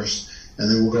first, and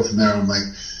then we'll go from there. I'm like,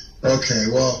 okay,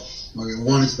 well,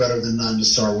 one is better than none to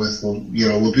start with. Well, you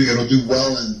know, it'll do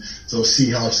well, and they'll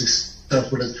see how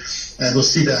successful it is, and they'll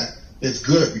see that it's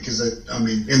good because I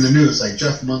mean, in the news, like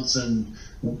Jeff Monson,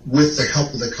 with the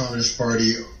help of the Communist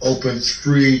Party, opens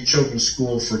free children's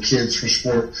school for kids for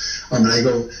sport. I mean, I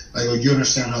go, you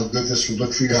understand how good this would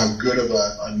look for you, how good of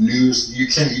a news, you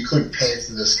couldn't pay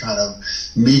for this kind of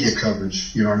media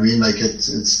coverage, you know what I mean? Like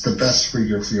it's the best for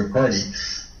your party.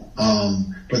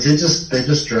 But they just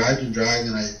dragged, and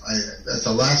I at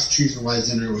the last cheese and wine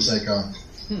dinner, it was like a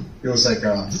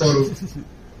photo,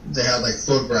 they had like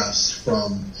photographs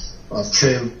of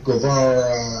Che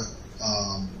Guevara,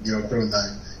 you know, during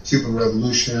the Cuban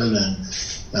Revolution, and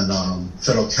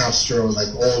Fidel Castro,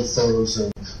 like old photos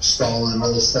of Stalin,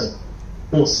 all this stuff,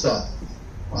 cool stuff.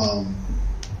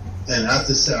 and at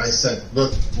this, I said,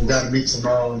 look, we got to meet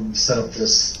tomorrow and set up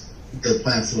the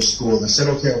plan for the school. And they said,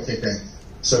 okay.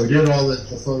 So we did all the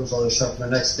photos, all the stuff.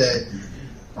 And the next day,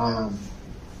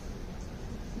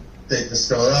 they just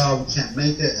go, oh, we can't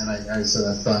make it. And I said,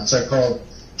 I thought. So I called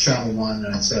Channel 1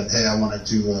 and I said, hey, I want to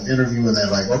do an interview. And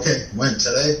they're like, okay, when,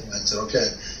 today? And I said,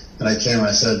 okay. And I came and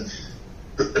I said,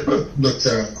 look,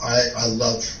 I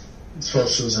love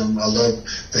socialism. I love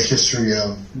the history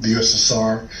of the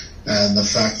USSR and the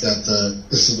fact that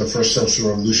this is the first social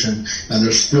revolution, and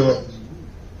there's still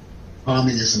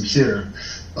communism here.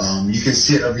 You can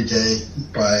see it every day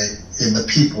in the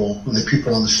people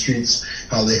on the streets,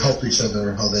 how they help each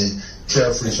other, how they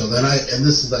care for each other. And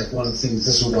this is like one of the things.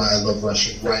 This is why I love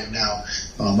Russia right now.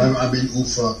 I'm in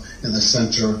Ufa in the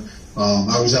center.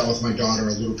 I was out with my daughter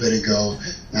a little bit ago,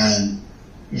 and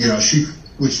when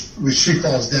she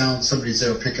falls down, somebody's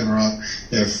there picking her up.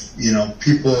 If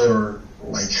people are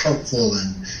like helpful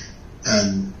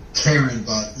and caring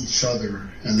about each other,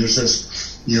 and there's this,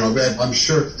 I'm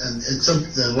sure, and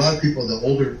a lot of people, the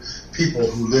older people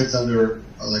who lived under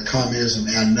the communism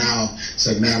and now, it's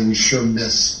like, man, we sure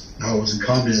miss how it was in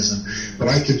communism. But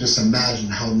I can just imagine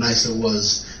how nice it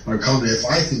was under communism. If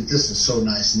I think this is so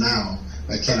nice now,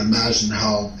 I can't imagine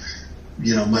how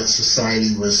much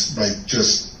society was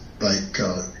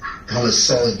how much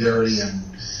solidarity and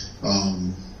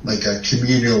like a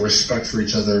communal respect for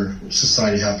each other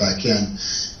society had back then.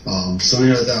 I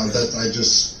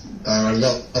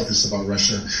love this about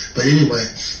Russia. But anyway,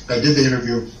 I did the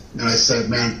interview and I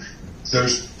said, man,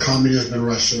 there's communism in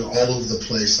Russia all over the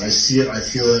place. I see it, I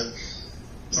feel it.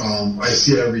 I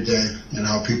see it every day, and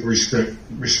how people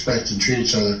respect and treat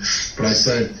each other. But I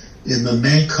said, in the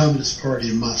main Communist Party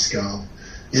in Moscow,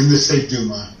 in the State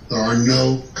Duma, there are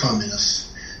no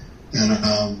communists. And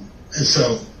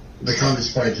so the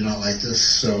Communist Party did not like this,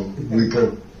 so we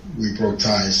broke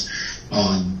ties.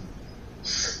 And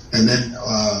then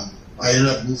I ended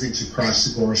up moving to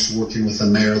Krasnogorsk, working with the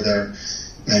mayor there,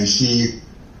 and he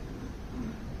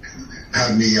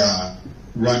had me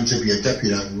run to be a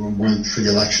deputy. I went for the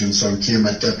election, so I became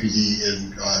a deputy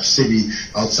in a city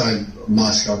outside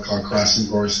Moscow called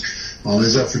Krasnogorsk. I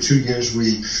was there for 2 years.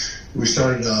 We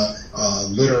started a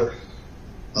litter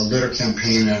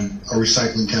campaign and a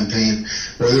recycling campaign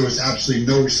where there was absolutely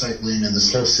no recycling in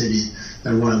this whole city.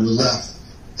 And when we left,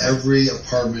 every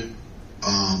apartment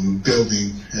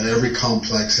building and every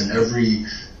complex and every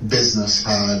business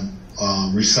had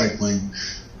recycling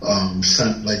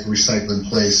recycling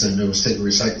place, and it was taking a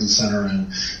recycling center,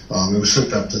 and it was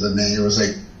hooked up to the main. It was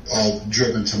like all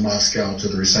driven to Moscow to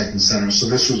the recycling center. So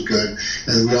this was good.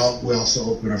 And we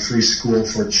also opened a free school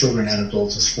for children and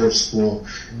adults, a sports school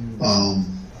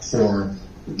for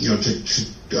to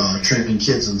training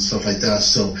kids and stuff like that.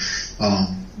 So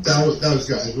that was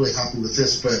good. I was really happy with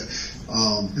this. But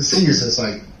the thing is, it's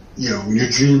like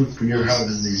when you're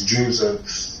having these dreams of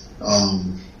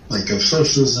of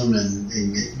socialism and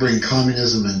bring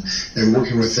communism and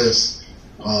working with this,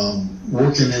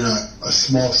 working in a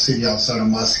small city outside of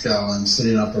Moscow and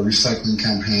setting up a recycling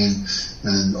campaign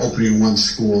and opening one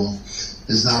school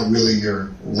is not really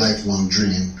your lifelong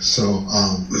dream. So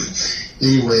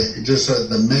anyway, just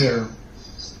the mayor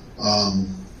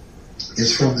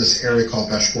is from this area called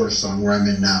Bashkortostan, where I'm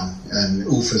in now, and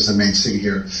Ufa is the main city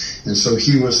here. And so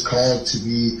he was called to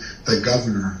be the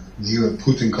governor.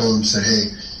 Putin called him and said,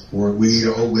 hey, we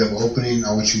have an opening.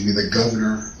 I want you to be the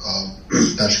governor of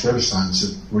Bashkortostan. He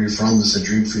said, where are you from? It's a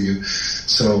dream for you.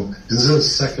 So this is the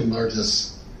second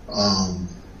largest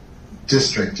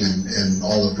district in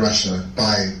all of Russia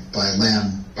by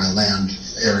land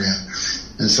area.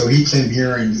 And so he came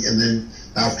here, and then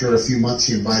after a few months,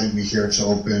 he invited me here to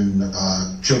open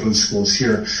children's schools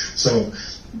here. So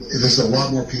there's a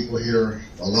lot more people here,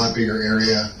 a lot bigger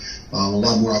area, a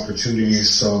lot more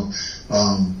opportunities. So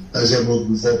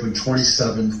we've opened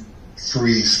 27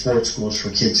 free sports schools for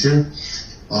kids here.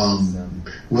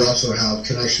 We also have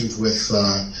connections with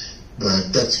the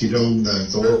Donetsk Dome,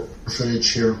 the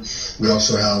orphanage here. We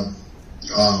also have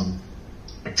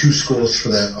 2 schools for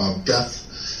the deaf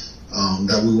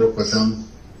that we work with them.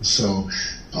 So,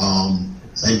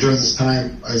 and during this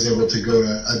time, I was able to go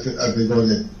to, I've been going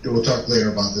to, we'll talk later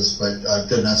about this, but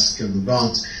Donetsk and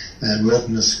Donetsk, and we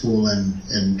opened a school in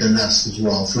Donetsk as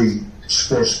well, free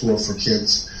sports school for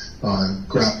kids,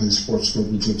 grappling sports school,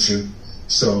 jujitsu.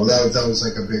 So that was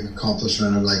like a big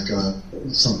accomplishment, and like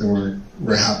something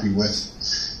we're happy with.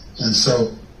 And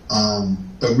so,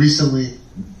 but recently,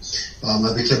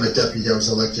 I became a deputy. I was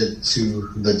elected to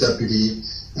the deputy,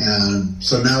 and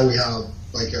so now we have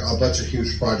like a bunch of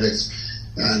huge projects.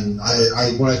 And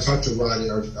I when I talked to Roddy,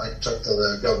 or I talked to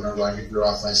the governor, Roddy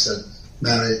Groff, I said,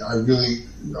 man, I would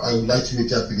like to be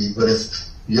deputy, but if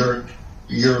you're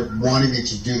wanting me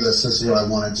to do this, this is what I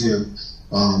want to do.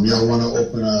 I want to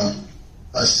open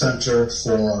a center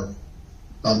for,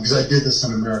 because I did this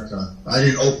in America. I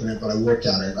didn't open it, but I worked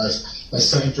at it. A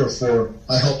center for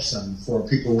a help center for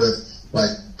people with like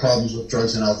problems with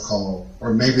drugs and alcohol,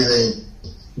 or maybe they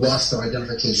lost their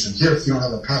identification. Here, if you don't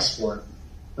have a passport,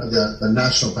 the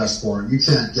national passport, you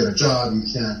can't get a job, you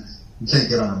can't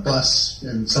get on a bus.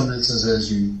 In some instances,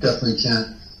 you definitely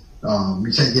can't.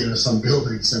 You can't get into some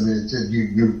buildings. I mean,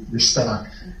 you're stuck.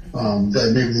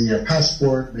 Maybe they need a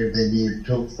passport. Maybe they need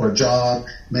to for a job.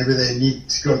 Maybe they need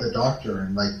to go to the doctor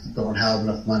and like don't have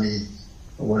enough money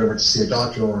or whatever to see a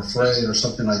doctor, or afraid or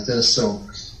something like this. So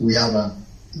we have a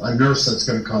nurse that's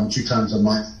going to come 2 times a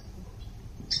month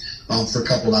for a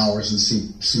couple hours and see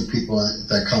people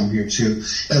that come here too,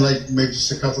 and like maybe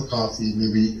just a cup of coffee,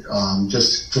 maybe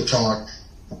just to talk,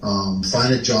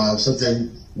 find a job, something.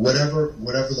 Whatever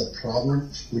the problem,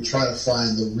 we try to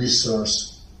find the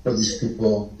resource for these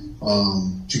people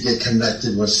to get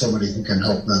connected with somebody who can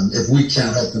help them if we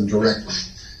can't help them directly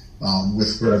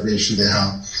with whatever issue they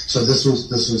have. So this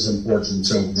was important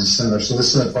to open the center. So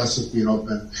this is a process being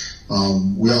open.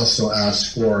 We also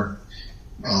asked for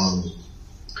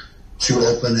to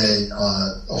open a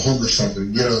homeless shelter.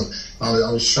 You know,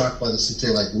 I was shocked by the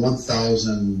statistic, like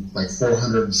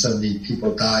 1,470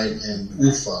 people died in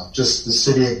Ufa, just the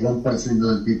city of 1.3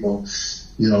 million people.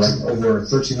 You know, like over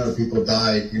 1,300 people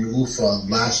died in Ufa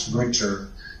last winter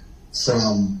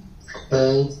from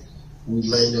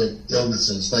cold-related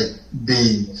illnesses, like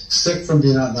being sick from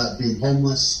being out, not being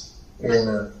homeless,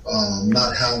 or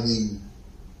not having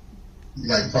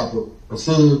like proper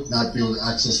food, not being able to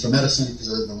access to medicine because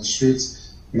they live on the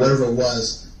streets, whatever it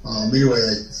was. Anyway,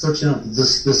 like 1,300,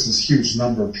 this is a huge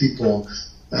number of people,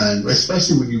 and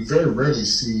especially when you very rarely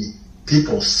see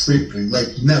people sleeping,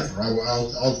 like never.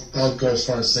 I'll go as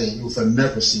far as saying, I've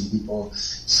never seen people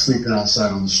sleeping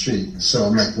outside on the street. So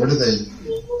I'm like, where do they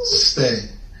stay?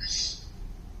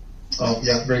 Oh,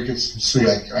 yeah, very good, sweet.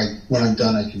 When I'm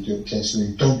done, I can do it. Okay, so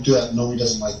don't do that. Nobody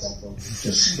doesn't like that, though.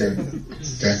 Just scared.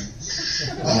 Okay.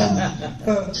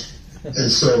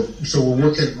 And so we're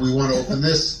working. We want to open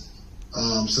this.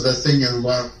 So that thing, and we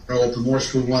want to open more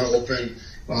schools. We want to open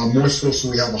more schools, so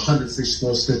we have 100 free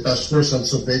schools. Bashkortostan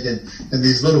so big, and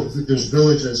there's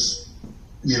villages,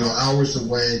 you know, hours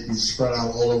away, and spread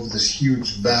out all over this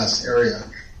huge, vast area.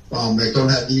 They don't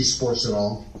have any sports at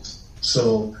all.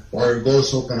 So our goal is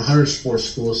to open 100 sports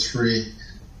schools free,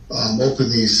 open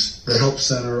the help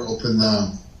center, open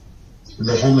the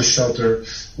homeless shelter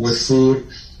with food,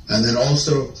 and then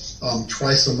also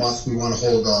twice a month we want to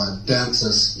hold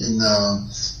dances in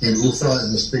Ufa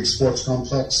in this big sports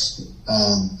complex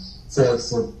for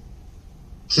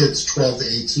kids 12 to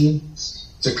 18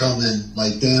 to come and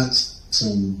like dance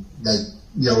and like,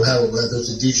 you know, there's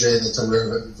a DJ that's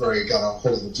already got a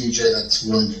hold of a DJ that's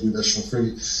willing to do this for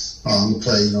free.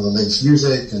 Play, you know, the latest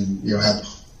music and, you know, have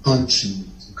punch and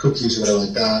cookies or whatever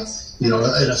like that, you know,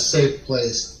 in a safe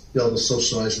place, be able to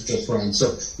socialize with their friends.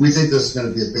 So we think this is going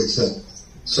to be a big hit.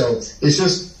 So it's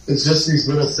just these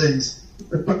little things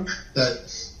that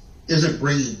isn't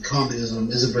bringing communism,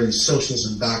 isn't bringing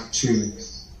socialism back to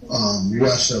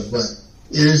Russia, but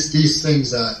it is these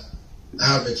things that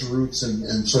have its roots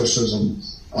in socialism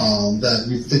that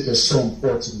we think are so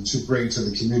important to bring to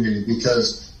the community,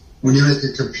 because when you make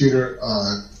a computer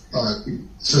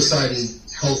society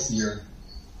healthier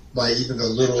by even the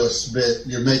littlest bit,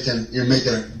 you're making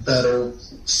it better,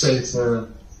 safer,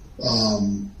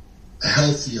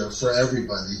 healthier for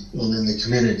everybody in the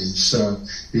community. So,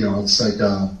 you know, it's like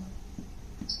the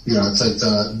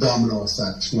domino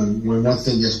effect. When one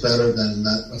thing is better, then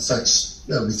that affects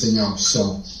everything else.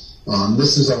 So,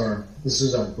 this is our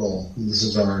goal. This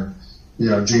is our, you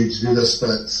know, dream to do this,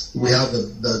 but we have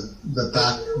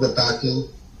the backing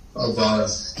of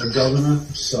the governor.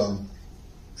 So,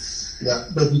 yeah,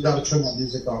 but you got to turn that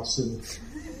music off soon.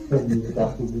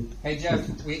 Hey Jeff,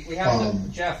 we have to.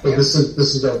 Jeff, but this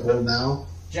is our goal now.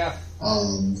 Jeff,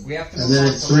 we have to. And then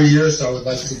in 3 years, I would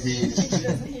like to be.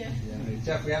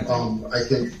 Jeff, we have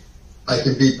to. I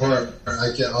can be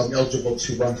I'm eligible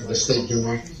to run for the State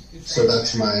Duma. So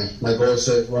that's my goal is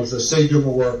to run for the State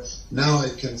Duma, where now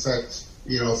it can affect,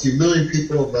 you know, a few million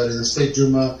people, but in the State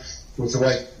Duma, with the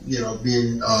right, you know,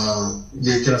 being,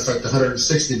 you can affect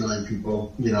 160 million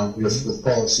people, you know, with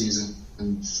policies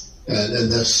and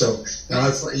this. So, and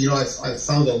I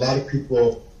found a lot of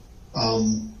people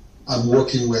I'm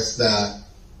working with that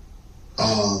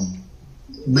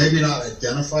maybe not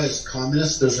identify as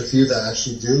communists. There's a few that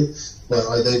actually do,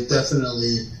 but they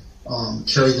definitely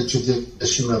carry the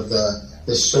tradition of the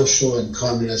the social and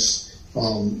communist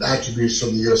attributes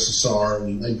from the USSR,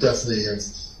 and definitely have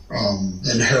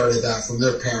inherited that from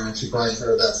their parents. You probably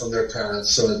inherited that from their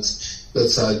parents. So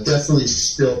it's definitely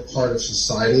still part of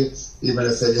society, even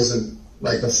if it isn't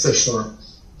like official.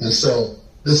 And so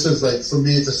this is like, for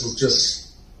me, this is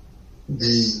just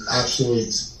the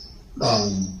absolute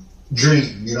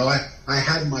dream. You know, I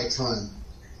had my time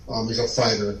as a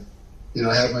fighter. You know,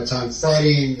 I had my time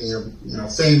fighting, you know,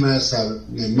 famous, had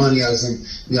money. I was in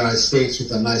the United States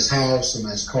with a nice house, a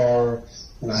nice car,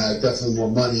 and I had definitely more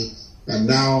money. And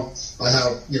now I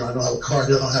have, you know, I don't have a car, I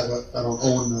don't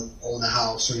own a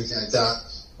house or anything like that.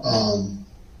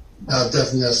 I have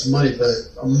definitely less money, but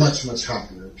I'm much, much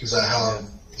happier because I have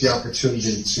the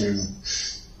opportunity to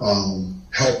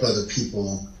help other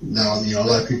people. Now, you know, a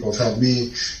lot of people have helped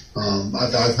me.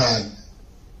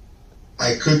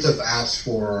 I could have asked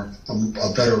for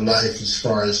a better life as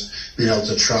far as being able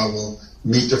to travel,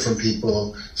 meet different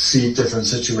people, see different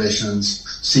situations,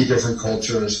 see different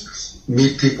cultures,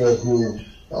 meet people who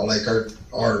are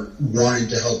wanting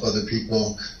to help other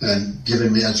people and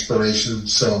giving me inspiration.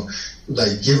 So,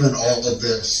 like, given all of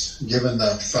this, given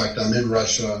the fact I'm in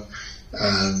Russia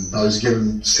and I was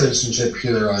given citizenship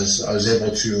here, I was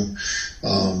able to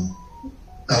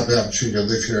have the opportunity to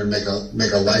live here and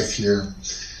make a life here.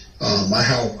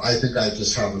 I think I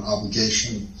just have an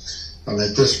obligation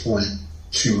at this point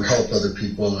to help other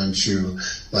people and to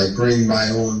like bring my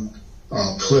own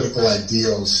political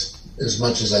ideals as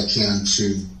much as I can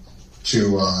to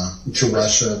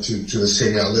Russia, to the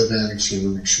city I live in,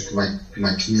 to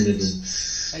my community.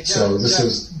 Hey, Jeff, so this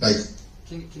is like.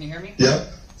 Can you hear me? Yeah.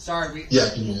 Sorry,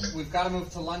 we've got to move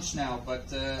to lunch now,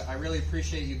 but I really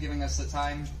appreciate you giving us the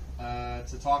time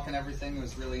to talk and everything. It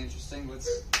was really interesting. Let's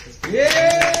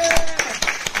yeah!